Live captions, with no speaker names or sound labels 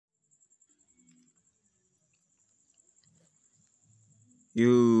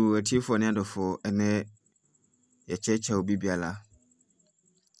You a chief for Nando for a church will be biala.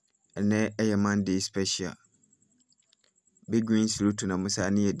 And a Monday special. Big green salute to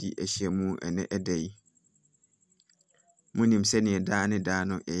Namusani di Eshemu and a day. Munim seni dane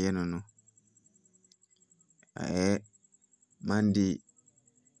dano a yenono. Monday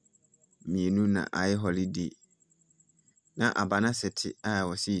Minuna I holiday. Na abana seti I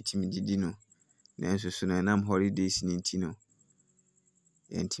was see timidino. Nanso suna nam holidays nintino.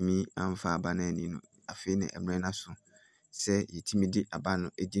 Yentimi amfa abana nino. Afine emrena so. Se yitimidi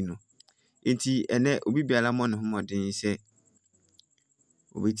abano edino. Inti ene obi biala mo no homodin se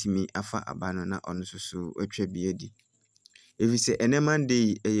obetimi afa abano na ono soso atwa biedi. Efi se ene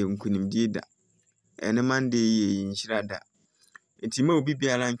Monday eye nkunimdie da. Ene Monday ye nhyira da. Inti ma obi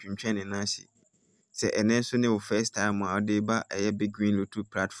biala ntwentwene na ase. Se ene so ne wo first time a ode ba eye Big Green Lotto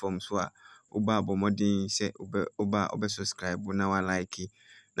platform so a oba abomodin se oba subscribe na wa like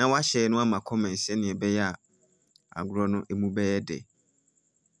na wa share no ama comment se ne be ya agro no emu be de.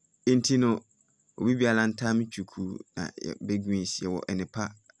 Inti no obi biala ntami chuku na Big Greens ye wo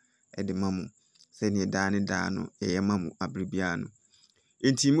enepa de mamu se ne da no ye mamu abribia no.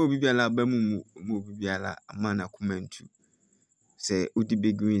 Inti mo obi biala ba mu obi biala amana komentu se udi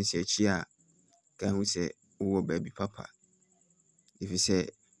Big Greens ye chi a kan hu se wo baby papa. If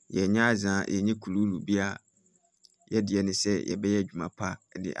se ye nyaza ye nye kululu bia ye de ne se ye be adwuma pa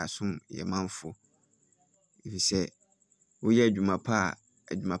de asom ye manfo. If se wo ye adwuma pa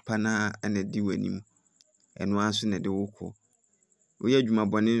na ene di wanim eno anso na de wokọ. Wo ye adwuma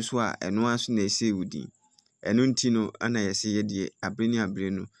bone nso a eno anso na ese wudi. Eno ntino ana yese ye de abre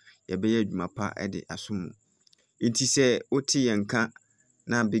no ye be adwuma pa de asom. Inti se oti yenka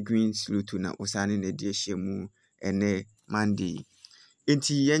na Big Green Lotto na usane na di ahyemu ene Monday.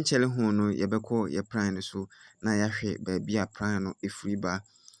 Inti yenchele ho no ye beko ye plan so na yahwe ba bia plan no efuri ba.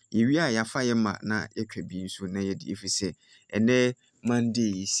 Yewi a yafa ye ma na yetwa bi nso na ye di efise ene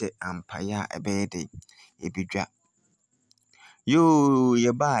Monday se ampaya ebede ebidwa. Yo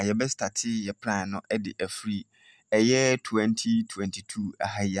ye ba ye be start ye plan no e de afri eye 2022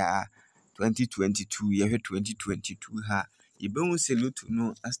 ahaya 2022 ye 2022 ha ye be hu se Lotto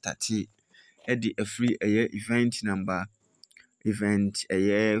no a start e de afri eye event number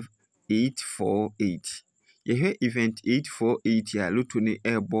eye 848 ye event 848 ya Lotto ne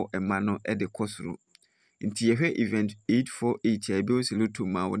ebo ema no e de kosoro. Inti ye event 848 ya be hu se Lotto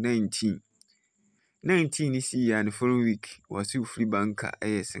ma 19 ni si ya the following week was you free banker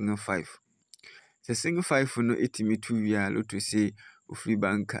single 5. Se single 5 no etimi 2 ya Lotto say free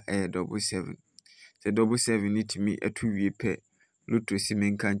banker 77. Se 77 etimi etu wie pe Lotto si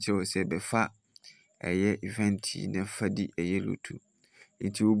menka nche se be fa event na fadi Lotto.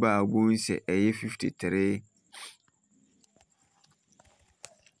 Iti uba agbon se 53.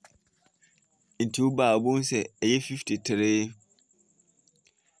 Inti uba agbon se 53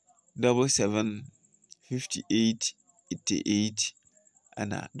 77 58 88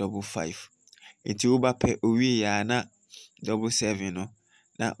 ana 55. Inti uba pe owie ya na 77 no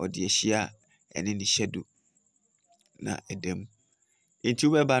na odi ehia ene ni shadow na edem. Inti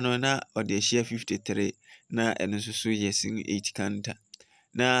uba ba no na odi ehia 53 na ene so yesin 8 kanta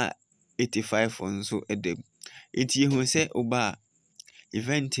na 85 onso edem. Inti hu se uba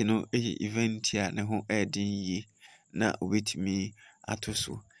event no event ya ne ho edin yi na obetimi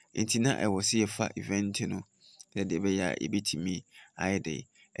atoso. Inti na ewo se yefa event no de be ya ebetimi ayede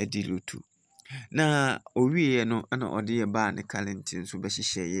edi Lotto. Na owie no ana ode ye ba ne calendar nso be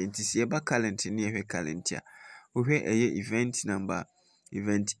hihye ye. Inti se ye ba calendar ne ye calendar ohwe eye event number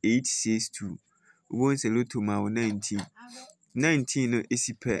event 862 won se Lotto ma 19 no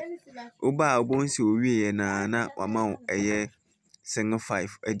esipe oba obonse owie ye na wama eye single 5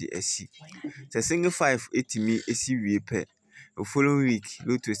 edi esi. Se single 5 etimi esi wie pe the following week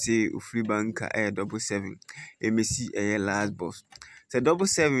Lotto say free banker 77 emesi last boss. Se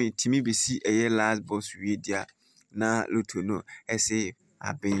 77 timi be si last boss wie dia na Lotto no ese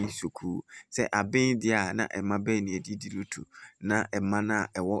aben soku. Se aben dia na ema ben ne di Lotto na ema na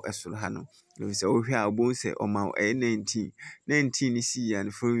ewo esoro ha no. Se ohwe a obon se oma 19 ni si ya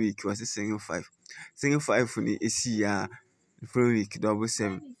the following week was single 5 ni esi ya the following week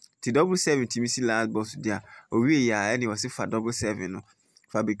 77 ti 77 timi si last boss dia owie ya ene wose fa 77 no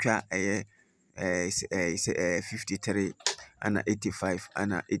fa betwa 53 ana 85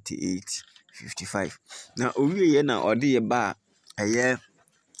 ana 88 55 na owie ye na ode ye ba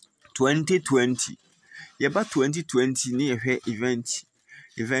 2020 ye ba 2020 ni ye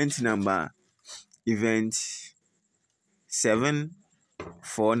event number event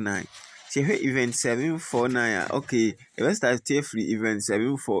 749 Say event 749. Okay, let's start free event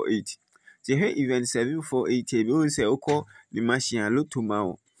 748. Say event 748. We will say oko the machine lotto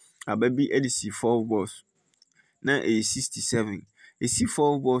ma ababi edisi 4 balls. Na 67. Esi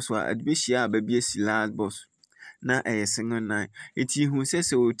 4 balls wa adbeshia ababi esi last balls. Na single 9. Eti hu se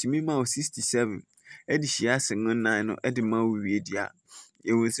otimi ma 67. Edishia single 9 no edima wie dia.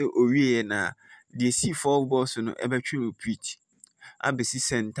 You will say owie na the si 4 balls no ebetwe repeat. Abesi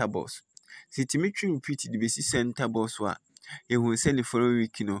center balls. Si timi twi repeat the besi center balls wa. You will say the following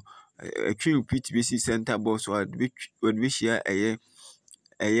week no twi repeat besi center balls wa adbeshia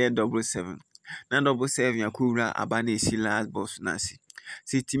eye double 7. Na double 7 yakura aba na esi last balls na si.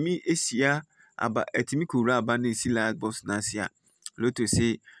 Si timi esia aba etimi kura aba na esi last balls na si a lotto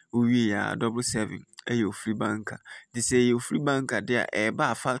say uwi ya double 7 eyo free banker. They say you free banker there eba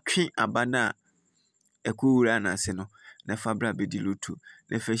afa twi aba na ekura na se no na fa bra be di lotto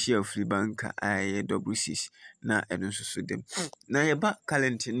na fa share free banker aye double 6 na eno so dem. Na yeba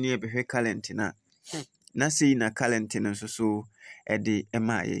calent ni ebehwe calent na sei na calent no so ede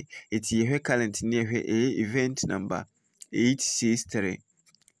emaye eti yehwe calent ni ehwe event number 863.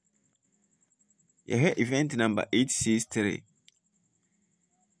 Yehwe event number 863.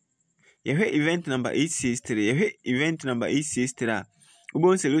 Yehwe event number 863. Yehwe event number 863.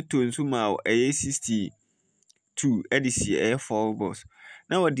 Ubon se lotto nso ma 62 edisi 4 balls.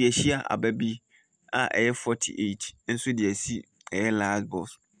 Na wodi ehia ababi a 48 enso de esi last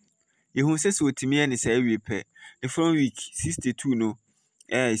balls. Yehu se otimi ene say we pe the following week 62 no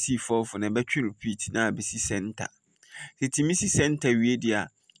see 4 for na betwe repeat na abesi center. Titimi si center we dia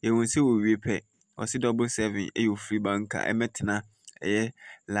yehu se we pe o se double 7 eyo free banker emetna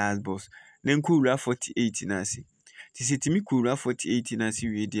last boss na nkura 48 na si. Titimi kura 48 na si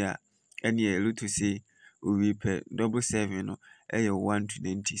we dia ene lotto say we pe double 7 no eyo 1 to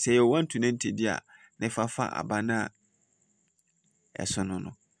 90. Say yo 1 to 90 dia na fafa abana eso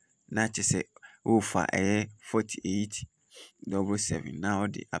no na chese ofa 48 double 7 na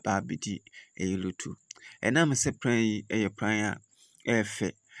odi ababidi lotto. Enam se pran yi pran a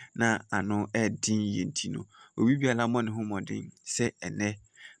efe na ano edin yenti no obi biala mo ne homodin se ene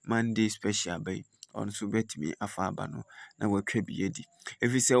Monday special bay on so betimi afa aba no na watwa bi edi.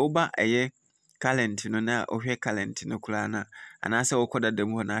 Efi se oba calent no na ohwe calent no kula na anase wokoda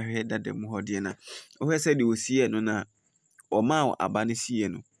dem ho na ahwe dadem ho de na ohwe se de osie no na oma abane sie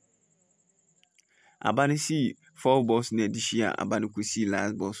no abane si 4 balls na edishia abane kusi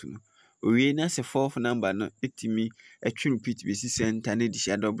last balls no owie na se 4th number no etimi etwe repeat be si center na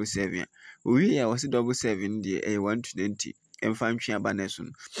edishia double 7 owie ya wose double 7 de 1 to 90 emfa ntwe abane so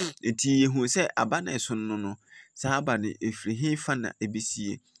no eti yehu se abane so no sa abane efri hefa na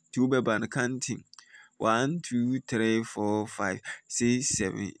ebisie ti ubeba na counting 1 2 3 4 5 6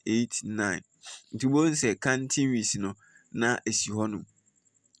 7 8 9 ti bo se counting wis no na esi ho no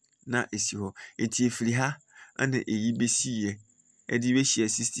na esi ho eti efri ha ana eyi besiye edi be share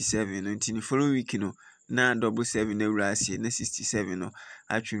 67 no enti ni following week no na double 7 na wurasie na 67 no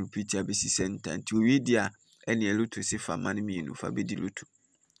atwe repeat abesi center enti we dia ene lotto se fa mane mienu fa be di lotto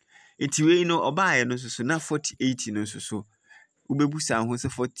enti we no obaaye no so na 48 no so ubebusa ho se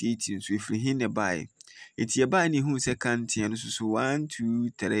 48 so efri hin ne baaye enti eba ni hu se kantia no so 1 2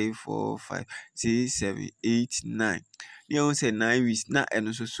 3 4 5 6 7 8 9 ne hu se 9 weeks na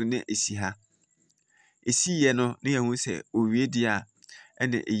eno so ne esi ha esi ye no ne hu se owie dia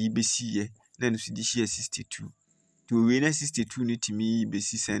ene eyi besiye na no so di share 62 to owie na 62 ne timi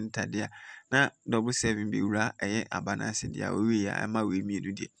besi center dia na double 7 be wura abana ase dia owie ya ama we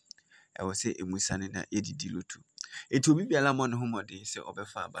mienu dia ewo se emusane na edidi lotto eti obi biala mo ne homode se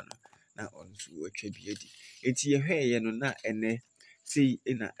obefa aba no na onso watwa bi edi eti yehwe ye no na ene sei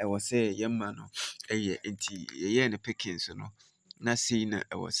na ewo se yemma no enti ye ne pickings no na sei na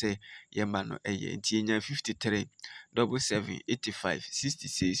ewo se yemma no enti enya 53 double 7 85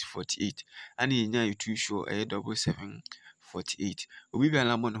 66 48 ani enya you sure double 7 48 obi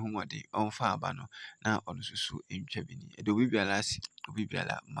biala mo ne homode onfa aba no na onso so entwa bi ni edo obi biala si obi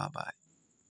biala maba.